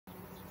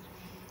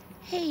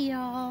Hey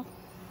y'all,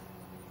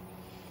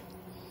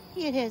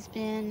 it has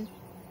been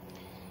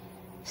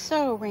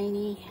so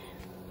rainy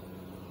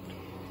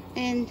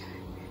and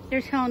they're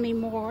telling me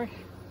more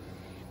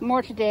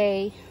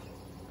today.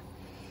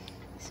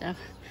 So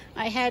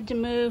I had to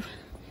move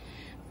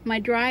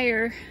my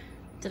dryer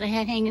that I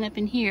had hanging up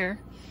in here,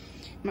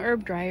 my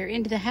herb dryer,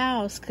 into the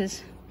house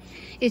because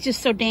it's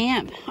just so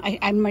damp.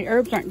 My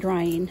herbs aren't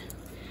drying.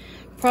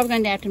 Probably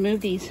going to have to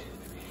move these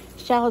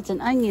shallots and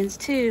onions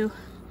too.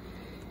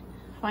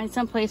 Find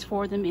some place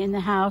for them in the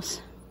house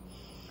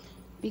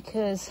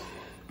because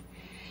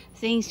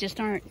things just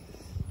aren't,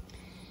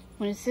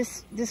 when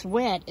it's this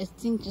wet,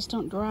 things just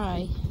don't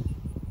dry.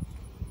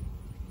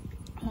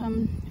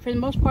 For the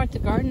most part, the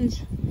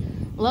garden's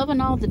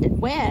loving all the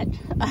wet.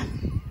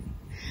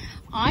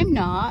 I'm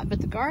not, but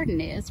the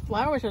garden is.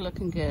 Flowers are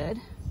looking good.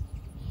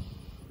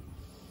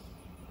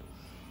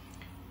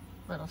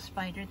 Little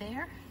spider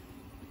there.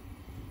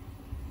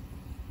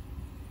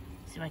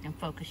 See if I can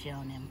focus you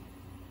on him.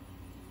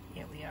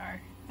 Here we are,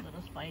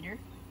 little spider.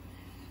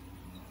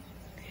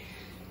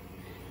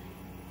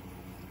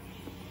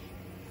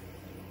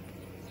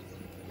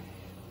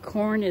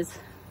 Corn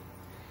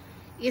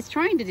it's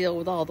trying to deal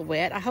with all the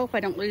wet. I hope I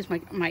don't lose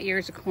my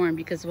ears of corn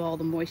because of all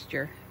the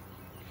moisture.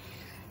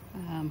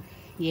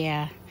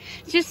 Yeah,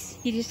 you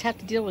just have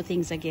to deal with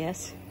things, I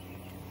guess.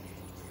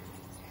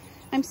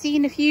 I'm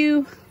seeing a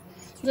few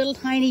little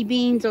tiny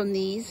beans on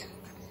these.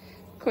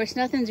 Of course,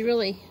 nothing's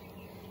really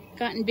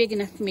gotten big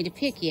enough for me to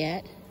pick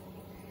yet.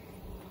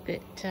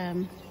 But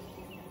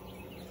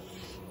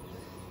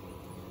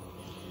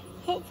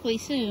hopefully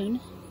soon.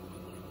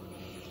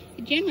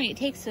 Generally, it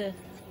takes at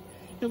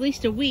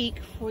least a week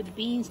for the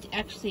beans to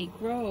actually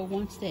grow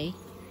once they...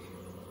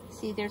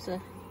 See, there's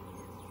a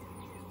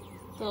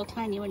little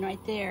tiny one right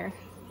there.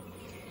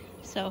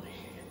 So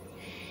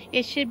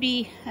it should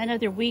be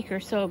another week or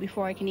so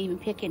before I can even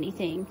pick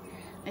anything.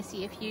 I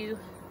see a few,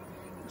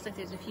 looks like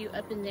there's a few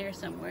up in there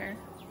somewhere.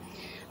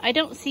 I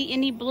don't see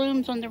any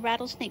blooms on the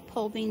rattlesnake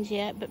pole beans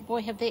yet, but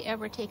boy, have they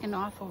ever taken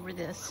off over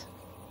this.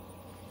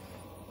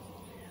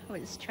 Oh,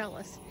 this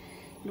trellis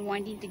and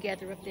winding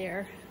together up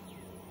there.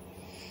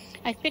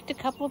 I picked a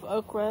couple of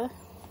okra.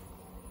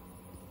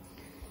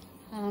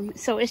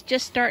 So it's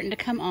just starting to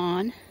come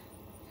on.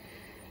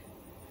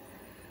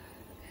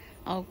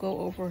 I'll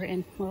go over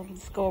and, well,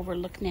 let's go over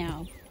and look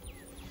now.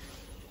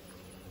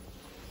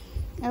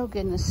 Oh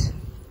goodness.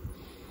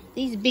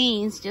 These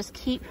beans just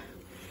keep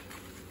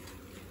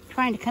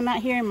trying to come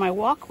out here in my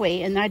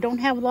walkway, and I don't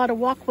have a lot of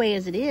walkway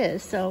as it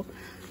is, so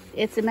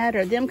it's a matter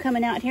of them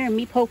coming out here and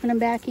me poking them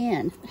back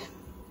in.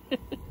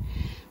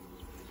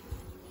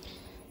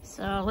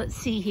 So let's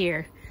see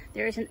here.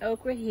 There's an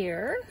okra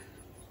here,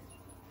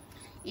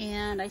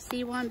 and I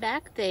see one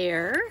back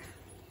there,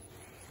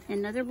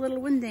 another little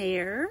one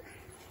there,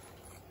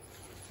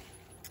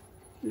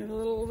 another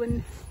little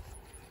one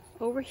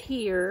over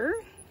here.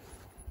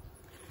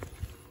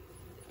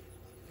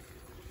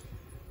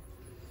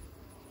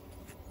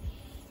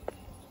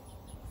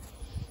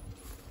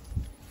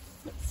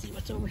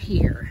 What's over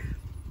here?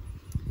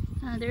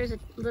 There's a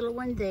little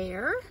one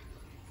there.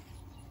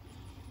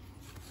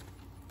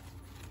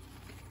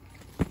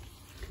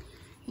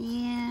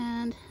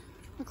 And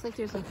looks like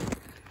there's a,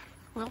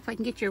 well, if I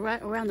can get you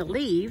right around the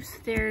leaves,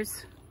 there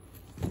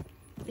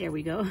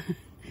we go.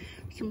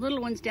 Some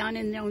little ones down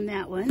in there on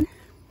that one.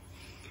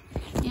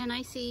 And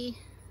I see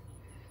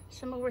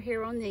some over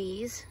here on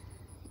these,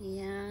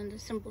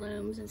 and some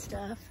blooms and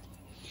stuff.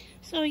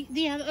 So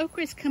yeah, the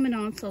okra is coming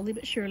on slowly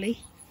but surely.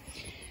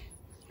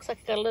 Looks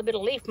like I got a little bit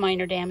of leaf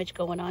miner damage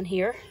going on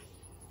here.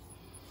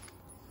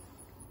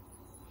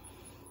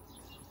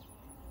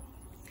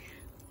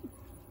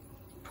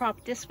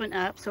 Prop this one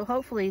up, so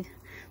hopefully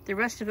the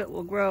rest of it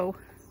will grow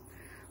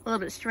a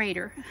little bit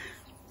straighter.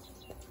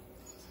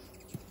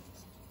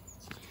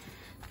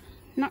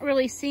 Not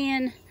really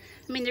seeing,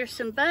 I mean, there's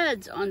some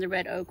buds on the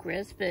red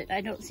okras, but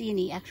I don't see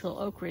any actual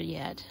okra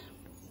yet.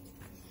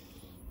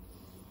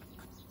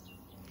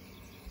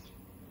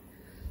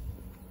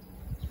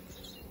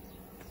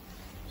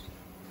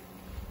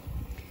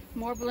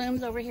 More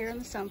blooms over here in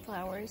the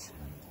sunflowers.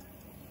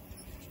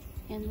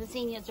 And the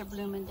zinnias are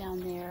blooming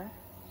down there.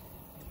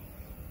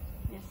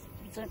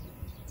 There's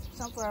a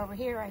sunflower over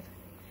here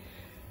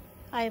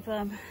I've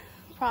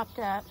propped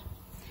up.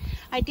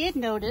 I did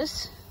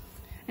notice,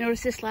 I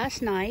noticed this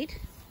last night.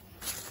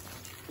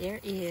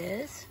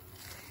 There's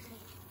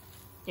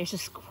a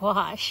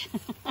squash.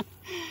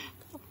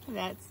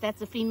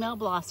 That's a female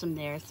blossom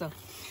there, so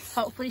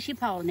hopefully she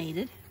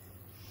pollinated.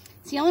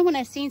 It's the only one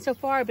I've seen so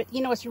far, but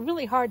you know, it's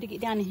really hard to get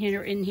down in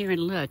here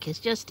and look.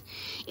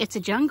 It's a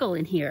jungle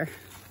in here.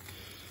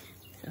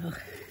 So,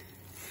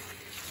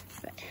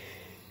 but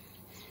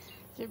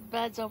there are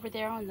buds over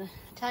there on the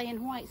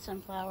Italian white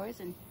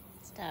sunflowers and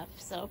stuff.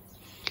 So,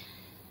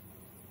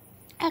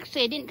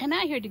 actually, I didn't come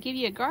out here to give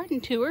you a garden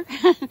tour.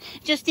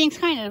 Just things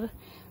kind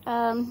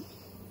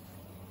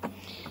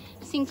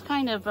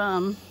of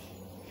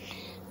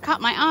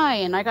caught my eye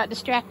and I got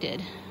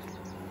distracted.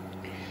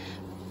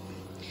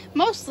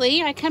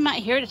 Mostly, I come out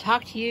here to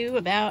talk to you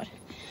about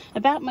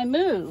about my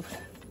move.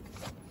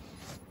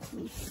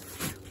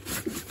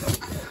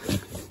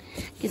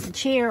 Get the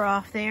chair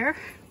off there,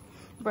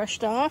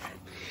 brushed off.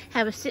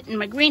 Have a sit in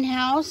my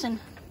greenhouse and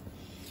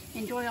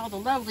enjoy all the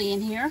lovely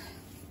in here.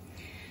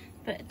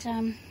 But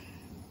let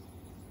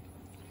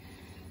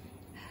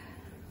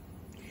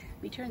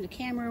me turn the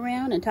camera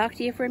around and talk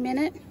to you for a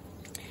minute.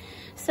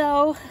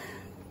 So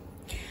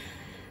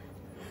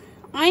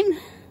I'm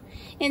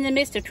in the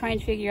midst of trying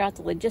to figure out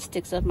the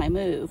logistics of my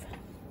move.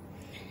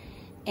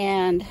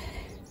 And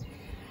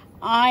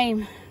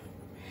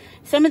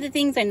some of the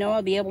things I know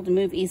I'll be able to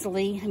move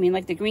easily. I mean,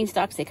 like the green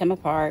stalks, they come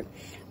apart.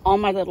 All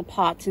my little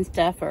pots and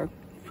stuff are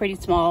pretty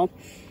small.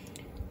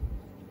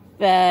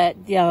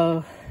 But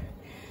the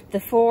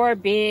 4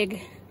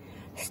 big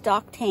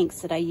stock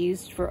tanks that I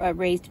used for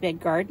raised bed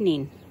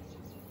gardening,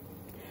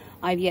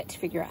 I've yet to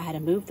figure out how to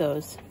move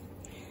those.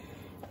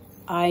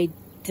 I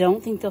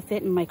don't think they'll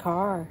fit in my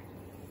car.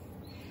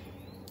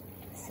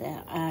 So,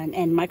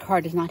 and my car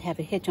does not have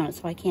a hitch on it,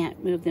 so I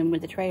can't move them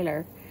with the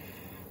trailer.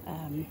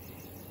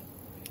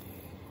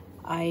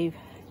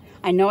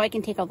 I know I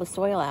can take all the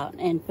soil out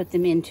and put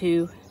them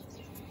into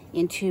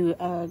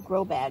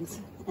grow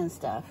bags and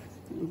stuff.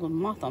 A little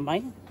moth on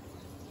bite.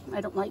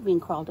 I don't like being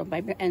crawled on by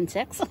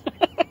insects.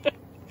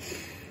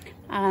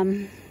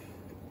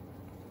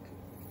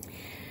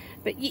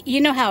 But you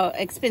know how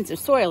expensive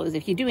soil is.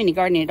 If you do any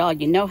gardening at all,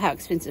 you know how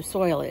expensive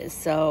soil is.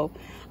 So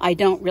I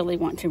don't really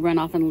want to run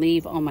off and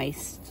leave all my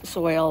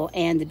soil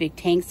and the big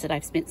tanks that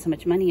I've spent so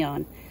much money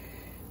on.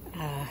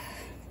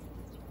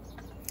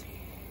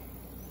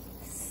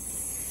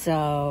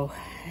 So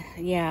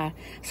yeah,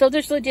 so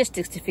there's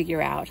logistics to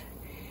figure out.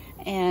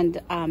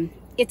 And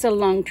it's a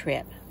long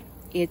trip.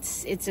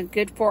 It's a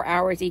good 4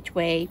 hours each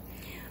way,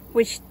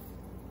 which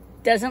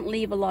doesn't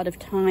leave a lot of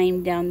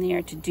time down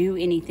there to do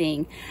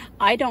anything.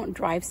 I don't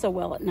drive so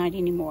well at night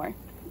anymore.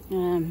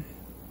 I'm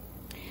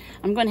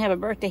going to have a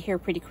birthday here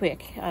pretty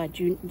quick,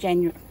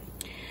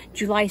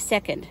 July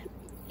 2nd,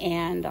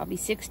 and I'll be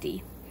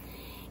 60.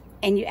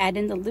 And you add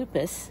in the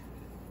lupus,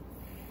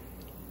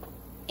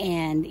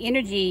 and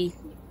energy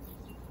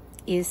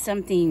is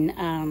something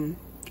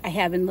I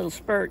have in little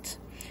spurts.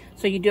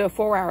 So you do a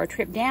 4-hour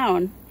trip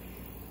down,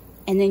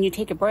 and then you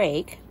take a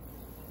break,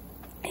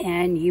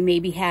 and you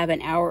maybe have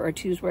an hour or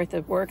two's worth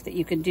of work that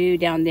you can do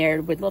down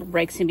there with little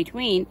breaks in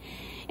between,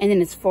 and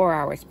then it's 4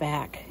 hours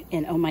back.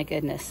 And oh my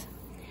goodness,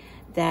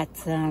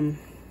 that's a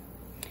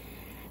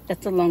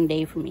long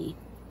day for me.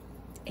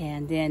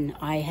 And then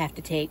I have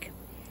to take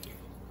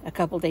a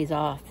couple days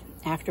off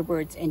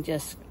afterwards and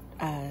just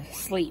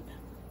sleep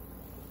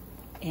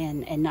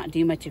and not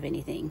do much of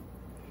anything.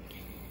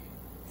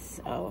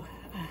 So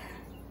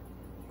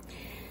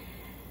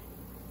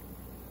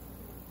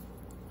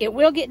it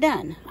will get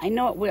done. I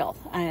know it will.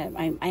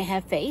 I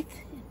have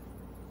faith,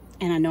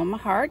 and I know in my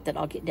heart that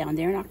I'll get down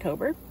there in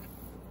October.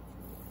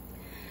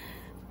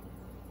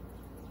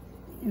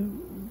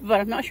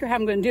 But I'm not sure how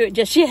I'm going to do it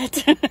just yet.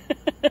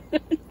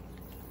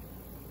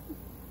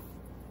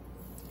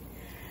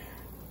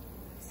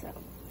 So,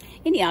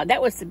 anyhow,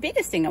 that was the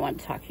biggest thing I wanted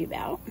to talk to you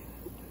about.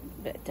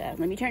 But let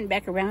me turn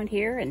back around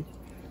here, and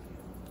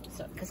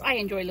so because I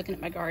enjoy looking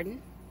at my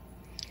garden.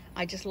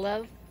 I just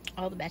love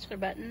all the bachelor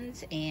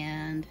buttons,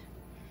 and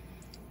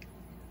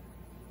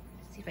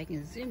see if I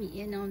can zoom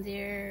you in on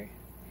there,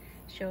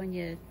 showing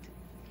you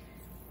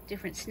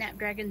different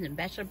snapdragons and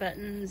bachelor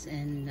buttons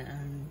and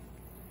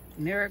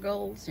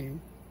marigolds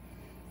and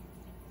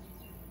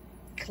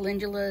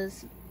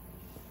calendulas.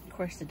 Of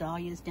course, the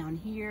dahlias down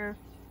here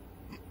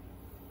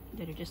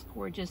that are just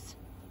gorgeous,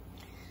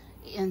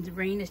 and the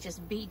rain is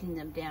just beating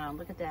them down.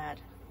 Look at that.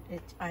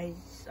 I'm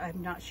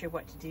not sure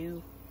what to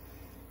do.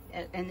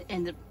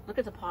 And look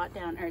at the pot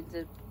down, or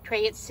the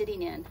tray it's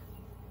sitting in,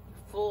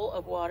 full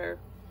of water.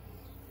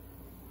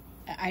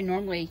 I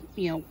normally,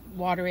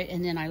 water it,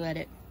 and then I let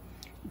it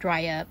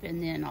dry up,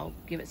 and then I'll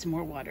give it some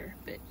more water.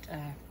 But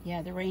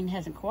yeah, the rain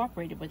hasn't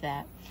cooperated with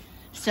that.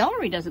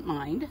 Celery doesn't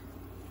mind.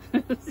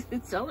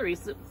 Celery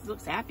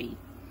looks happy.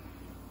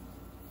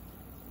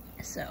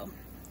 So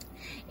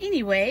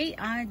anyway,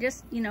 I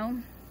just,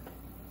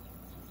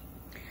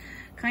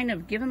 kind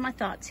of giving my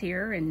thoughts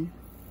here and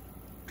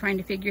trying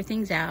to figure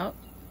things out,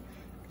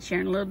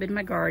 sharing a little bit of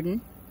my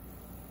garden,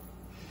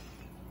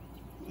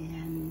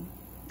 and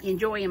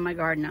enjoying my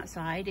garden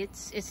outside.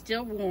 It's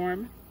still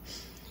warm,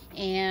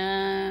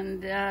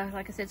 and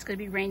like I said, it's going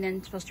to be raining.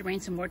 It's supposed to rain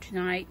some more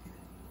tonight,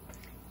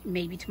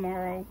 maybe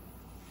tomorrow.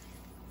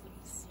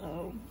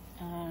 So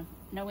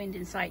no end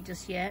in sight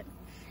just yet.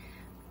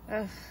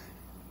 And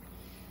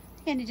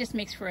it just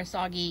makes for a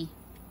soggy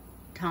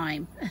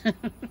time.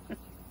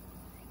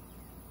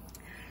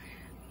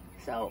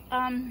 So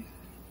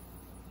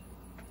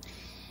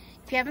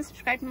if you haven't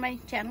subscribed to my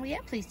channel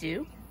yet, please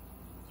do.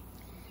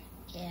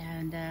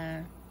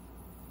 And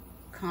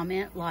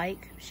comment,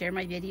 like, share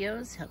my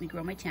videos, help me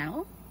grow my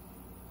channel.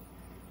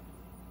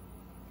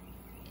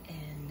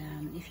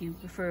 And if you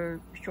prefer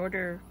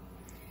shorter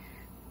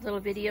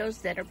little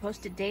videos that are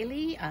posted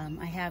daily,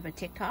 I have a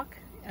TikTok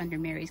under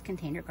Mary's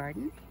Container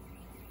Garden.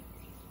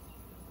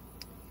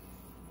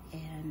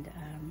 And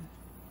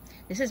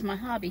this is my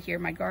hobby here,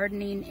 my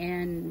gardening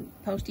and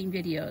posting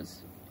videos,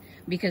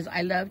 because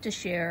I love to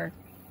share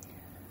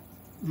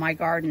my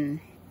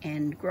garden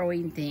and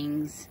growing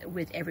things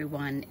with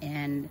everyone,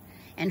 and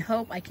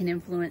hope I can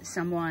influence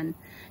someone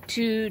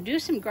to do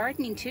some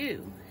gardening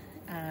too,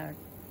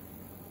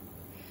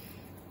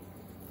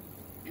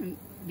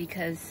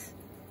 because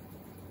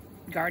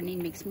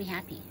gardening makes me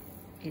happy.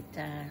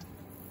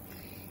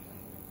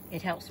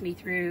 It helps me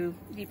through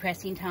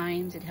depressing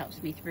times. It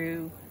helps me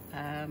through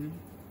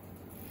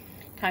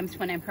times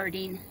when I'm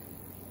hurting,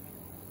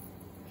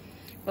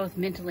 both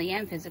mentally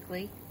and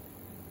physically.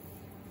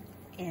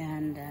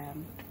 And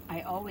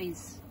I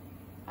always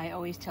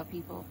tell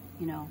people,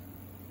 you know,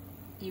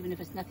 even if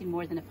it's nothing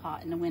more than a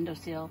pot in a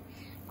windowsill,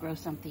 grow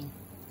something.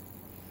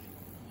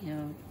 You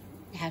know,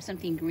 have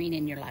something green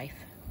in your life.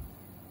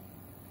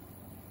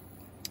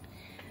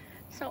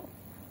 So,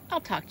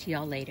 I'll talk to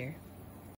y'all later.